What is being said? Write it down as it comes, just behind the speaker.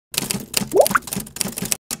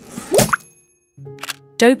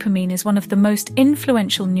Dopamine is one of the most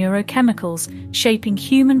influential neurochemicals shaping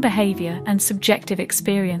human behavior and subjective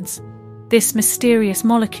experience. This mysterious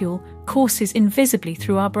molecule courses invisibly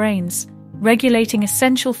through our brains, regulating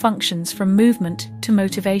essential functions from movement to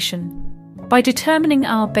motivation. By determining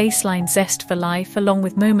our baseline zest for life along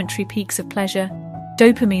with momentary peaks of pleasure,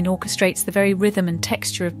 dopamine orchestrates the very rhythm and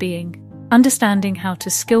texture of being. Understanding how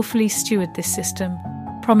to skillfully steward this system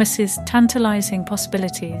promises tantalizing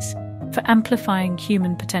possibilities for amplifying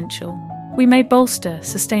human potential. We may bolster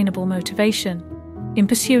sustainable motivation in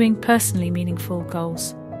pursuing personally meaningful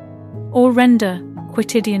goals, or render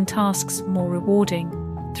quotidian tasks more rewarding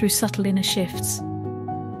through subtle inner shifts.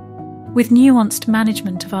 With nuanced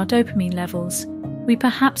management of our dopamine levels, we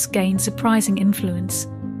perhaps gain surprising influence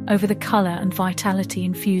over the colour and vitality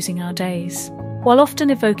infusing our days. While often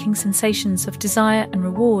evoking sensations of desire and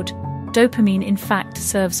reward, dopamine in fact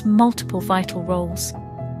serves multiple vital roles.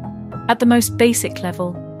 At the most basic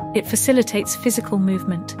level, it facilitates physical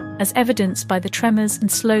movement, as evidenced by the tremors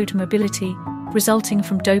and slowed mobility resulting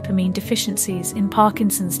from dopamine deficiencies in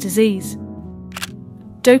Parkinson's disease.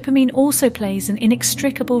 Dopamine also plays an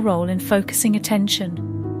inextricable role in focusing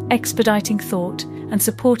attention, expediting thought, and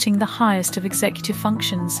supporting the highest of executive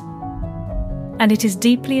functions. And it is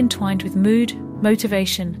deeply entwined with mood,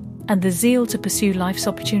 motivation, and the zeal to pursue life's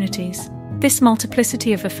opportunities. This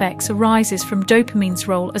multiplicity of effects arises from dopamine's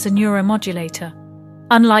role as a neuromodulator.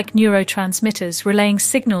 Unlike neurotransmitters relaying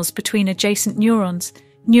signals between adjacent neurons,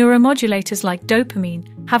 neuromodulators like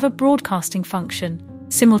dopamine have a broadcasting function,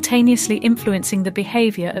 simultaneously influencing the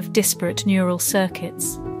behavior of disparate neural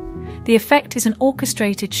circuits. The effect is an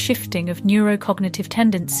orchestrated shifting of neurocognitive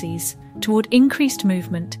tendencies toward increased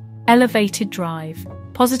movement, elevated drive,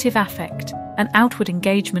 positive affect, and outward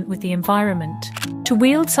engagement with the environment. To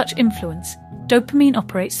wield such influence, dopamine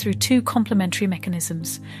operates through two complementary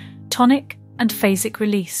mechanisms: tonic and phasic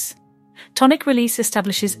release. Tonic release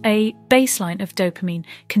establishes a baseline of dopamine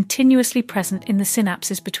continuously present in the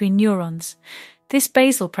synapses between neurons. This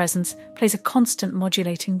basal presence plays a constant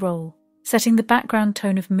modulating role, setting the background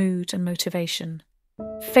tone of mood and motivation.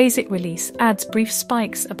 Phasic release adds brief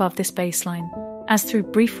spikes above this baseline, as through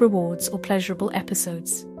brief rewards or pleasurable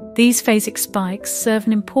episodes. These phasic spikes serve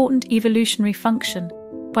an important evolutionary function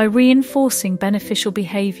by reinforcing beneficial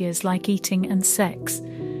behaviors like eating and sex.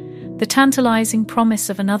 The tantalizing promise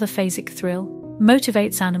of another phasic thrill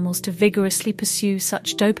motivates animals to vigorously pursue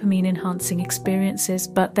such dopamine-enhancing experiences,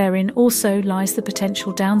 but therein also lies the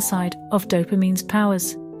potential downside of dopamine's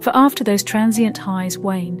powers. For after those transient highs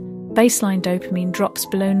wane, baseline dopamine drops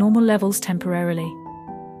below normal levels temporarily.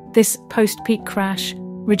 This post-peak crash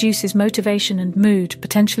reduces motivation and mood,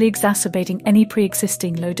 potentially exacerbating any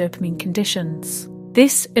pre-existing low dopamine conditions.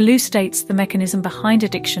 This elucidates the mechanism behind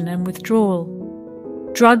addiction and withdrawal.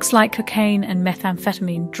 Drugs like cocaine and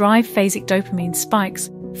methamphetamine drive phasic dopamine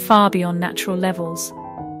spikes far beyond natural levels,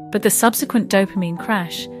 but the subsequent dopamine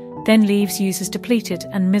crash then leaves users depleted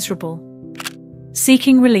and miserable.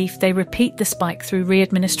 Seeking relief, they repeat the spike through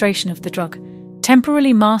re-administration of the drug,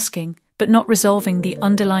 temporarily masking but not resolving the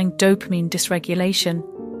underlying dopamine dysregulation.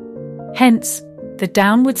 Hence, the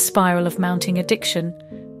downward spiral of mounting addiction,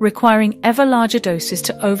 requiring ever larger doses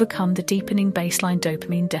to overcome the deepening baseline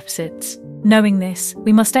dopamine deficits. Knowing this,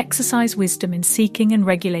 we must exercise wisdom in seeking and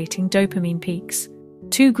regulating dopamine peaks.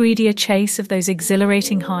 Too greedy a chase of those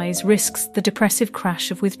exhilarating highs risks the depressive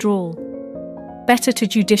crash of withdrawal. Better to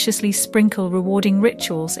judiciously sprinkle rewarding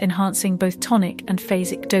rituals enhancing both tonic and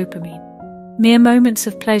phasic dopamine. Mere moments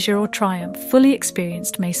of pleasure or triumph fully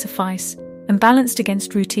experienced may suffice, and balanced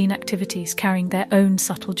against routine activities carrying their own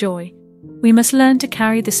subtle joy. We must learn to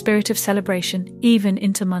carry the spirit of celebration even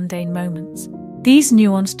into mundane moments. These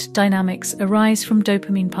nuanced dynamics arise from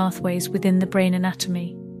dopamine pathways within the brain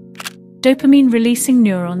anatomy. Dopamine-releasing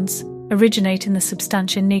neurons originate in the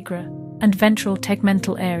substantia nigra and ventral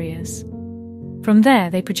tegmental areas. From there,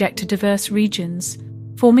 they project to diverse regions,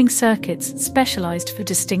 forming circuits specialized for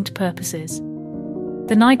distinct purposes.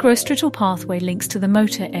 The nigrostriatal pathway links to the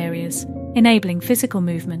motor areas, enabling physical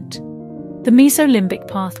movement. The mesolimbic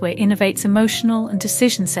pathway innervates emotional and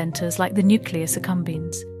decision centers like the nucleus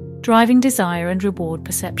accumbens, driving desire and reward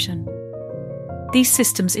perception. These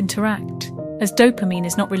systems interact, as dopamine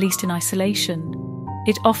is not released in isolation.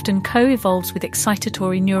 It often co-evolves with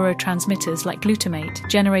excitatory neurotransmitters like glutamate,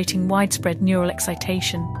 generating widespread neural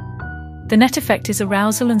excitation. The net effect is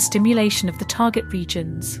arousal and stimulation of the target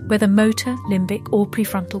regions, whether motor, limbic, or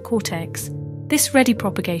prefrontal cortex. This ready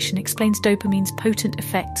propagation explains dopamine's potent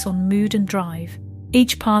effects on mood and drive.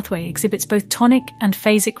 Each pathway exhibits both tonic and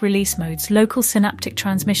phasic release modes. Local synaptic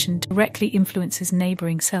transmission directly influences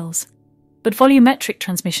neighboring cells. But volumetric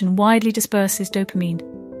transmission widely disperses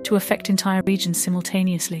dopamine to affect entire regions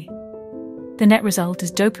simultaneously. The net result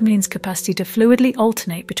is dopamine's capacity to fluidly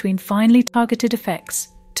alternate between finely targeted effects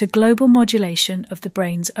to global modulation of the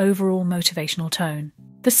brain's overall motivational tone.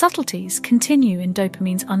 The subtleties continue in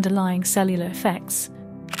dopamine's underlying cellular effects.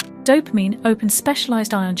 Dopamine opens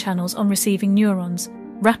specialized ion channels on receiving neurons,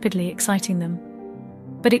 rapidly exciting them.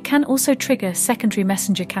 But it can also trigger secondary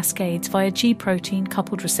messenger cascades via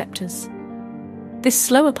G-protein-coupled receptors. This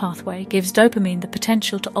slower pathway gives dopamine the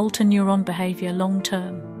potential to alter neuron behavior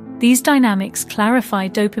long-term. These dynamics clarify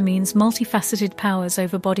dopamine's multifaceted powers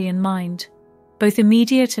over body and mind. Both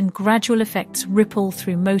immediate and gradual effects ripple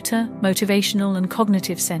through motor, motivational, and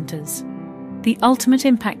cognitive centers. The ultimate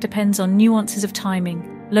impact depends on nuances of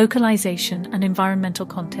timing, localization, and environmental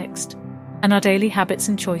context. And our daily habits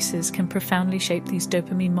and choices can profoundly shape these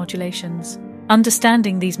dopamine modulations.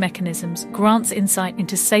 Understanding these mechanisms grants insight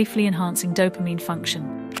into safely enhancing dopamine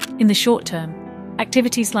function. In the short term,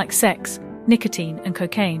 activities like sex, nicotine, and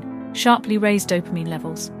cocaine sharply raise dopamine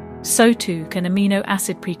levels. So too can amino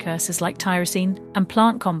acid precursors like tyrosine and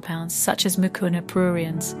plant compounds such as mucuna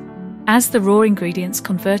pruriens. As the raw ingredients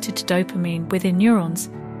converted to dopamine within neurons,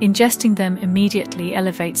 ingesting them immediately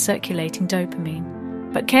elevates circulating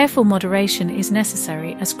dopamine. But careful moderation is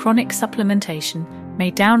necessary as chronic supplementation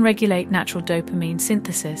may downregulate natural dopamine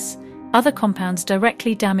synthesis. Other compounds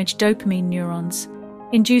directly damage dopamine neurons,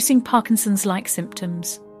 inducing Parkinson's-like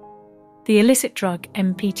symptoms. The illicit drug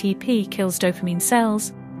MPTP kills dopamine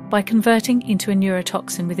cells by converting into a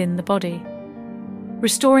neurotoxin within the body.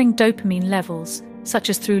 Restoring dopamine levels, such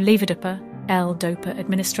as through levodopa, L-DOPA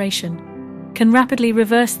administration, can rapidly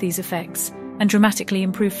reverse these effects and dramatically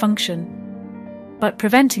improve function. But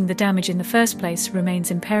preventing the damage in the first place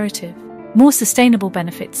remains imperative. More sustainable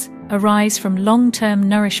benefits arise from long-term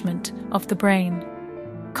nourishment of the brain.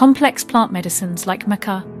 Complex plant medicines like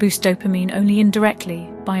maca boost dopamine only indirectly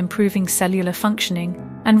by improving cellular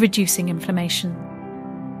functioning and reducing inflammation.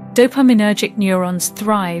 Dopaminergic neurons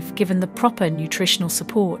thrive given the proper nutritional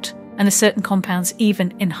support, and certain compounds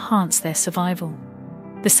even enhance their survival.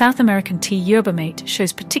 The South American tea yerba mate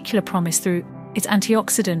shows particular promise through its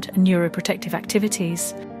antioxidant and neuroprotective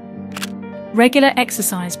activities. Regular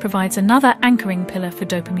exercise provides another anchoring pillar for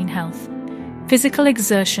dopamine health. Physical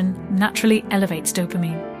exertion naturally elevates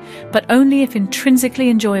dopamine, but only if intrinsically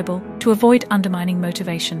enjoyable to avoid undermining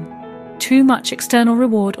motivation. Too much external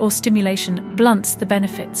reward or stimulation blunts the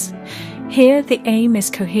benefits. Here, the aim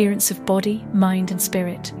is coherence of body, mind, and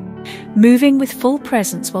spirit, moving with full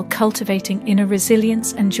presence while cultivating inner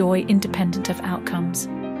resilience and joy independent of outcomes.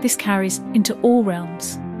 This carries into all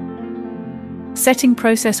realms. Setting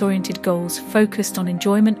process-oriented goals focused on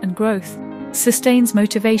enjoyment and growth sustains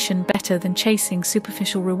motivation better than chasing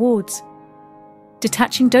superficial rewards.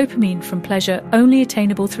 Detaching dopamine from pleasure only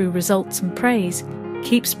attainable through results and praise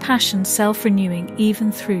keeps passion self-renewing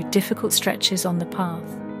even through difficult stretches on the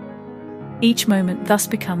path. Each moment thus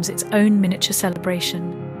becomes its own miniature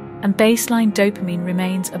celebration, and baseline dopamine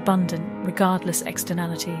remains abundant regardless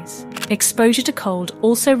externalities. Exposure to cold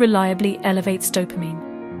also reliably elevates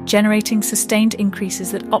dopamine, generating sustained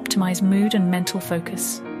increases that optimize mood and mental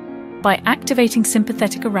focus. By activating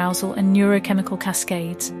sympathetic arousal and neurochemical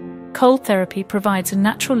cascades, cold therapy provides a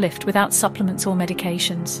natural lift without supplements or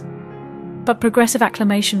medications. But progressive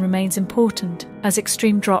acclimation remains important, as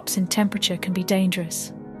extreme drops in temperature can be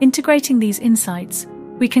dangerous. Integrating these insights,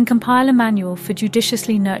 we can compile a manual for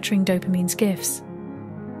judiciously nurturing dopamine's gifts.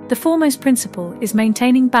 The foremost principle is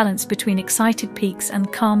maintaining balance between excited peaks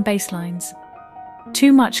and calm baselines.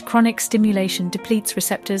 Too much chronic stimulation depletes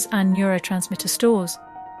receptors and neurotransmitter stores,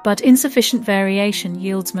 but insufficient variation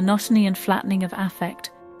yields monotony and flattening of affect.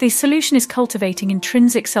 The solution is cultivating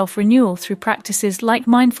intrinsic self-renewal through practices like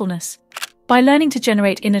mindfulness. By learning to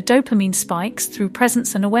generate inner dopamine spikes through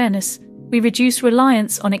presence and awareness, we reduce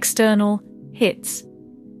reliance on external hits.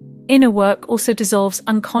 Inner work also dissolves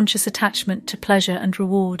unconscious attachment to pleasure and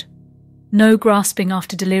reward. No grasping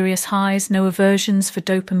after delirious highs, no aversions for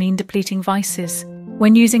dopamine-depleting vices.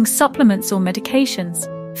 When using supplements or medications,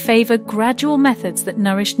 favor gradual methods that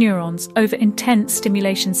nourish neurons over intense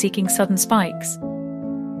stimulation-seeking sudden spikes.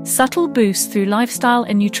 Subtle boosts through lifestyle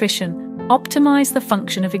and nutrition optimize the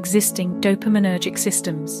function of existing dopaminergic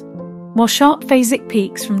systems, while sharp phasic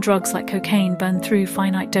peaks from drugs like cocaine burn through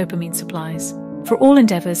finite dopamine supplies. For all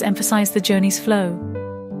endeavors, emphasize the journey's flow.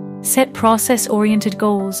 Set process-oriented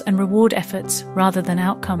goals and reward efforts rather than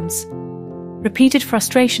outcomes. Repeated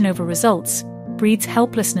frustration over results breeds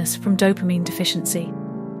helplessness from dopamine deficiency.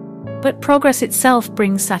 But progress itself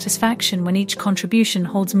brings satisfaction when each contribution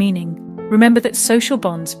holds meaning. Remember that social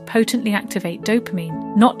bonds potently activate dopamine,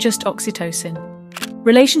 not just oxytocin.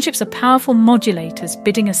 Relationships are powerful modulators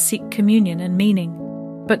bidding us seek communion and meaning,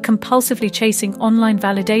 but compulsively chasing online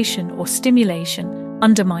validation or stimulation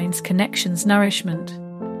undermines connection's nourishment.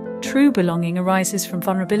 True belonging arises from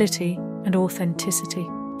vulnerability and authenticity.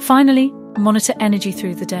 Finally, monitor energy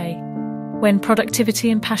through the day. When productivity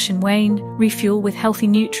and passion wane, refuel with healthy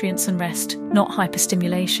nutrients and rest, not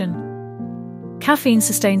hyperstimulation. Caffeine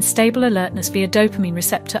sustains stable alertness via dopamine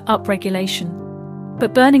receptor upregulation,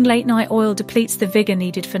 but burning late-night oil depletes the vigor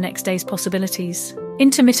needed for next day's possibilities.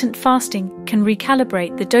 Intermittent fasting can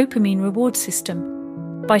recalibrate the dopamine reward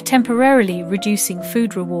system. By temporarily reducing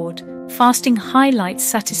food reward, fasting highlights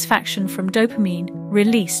satisfaction from dopamine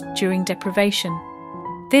released during deprivation.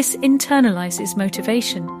 This internalizes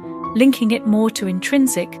motivation, linking it more to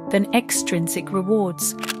intrinsic than extrinsic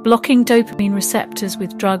rewards. Blocking dopamine receptors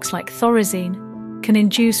with drugs like thorazine can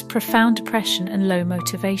induce profound depression and low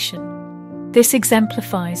motivation. This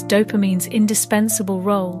exemplifies dopamine's indispensable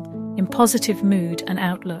role in positive mood and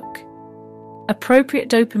outlook. Appropriate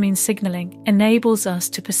dopamine signaling enables us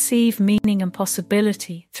to perceive meaning and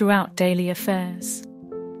possibility throughout daily affairs.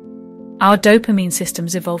 Our dopamine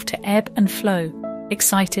systems evolved to ebb and flow,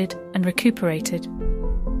 excited and recuperated.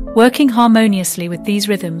 Working harmoniously with these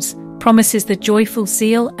rhythms promises the joyful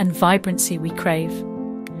zeal and vibrancy we crave.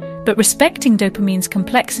 But respecting dopamine's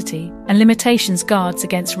complexity and limitations guards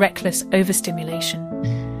against reckless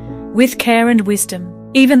overstimulation. With care and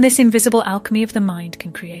wisdom, even this invisible alchemy of the mind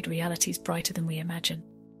can create realities brighter than we imagine.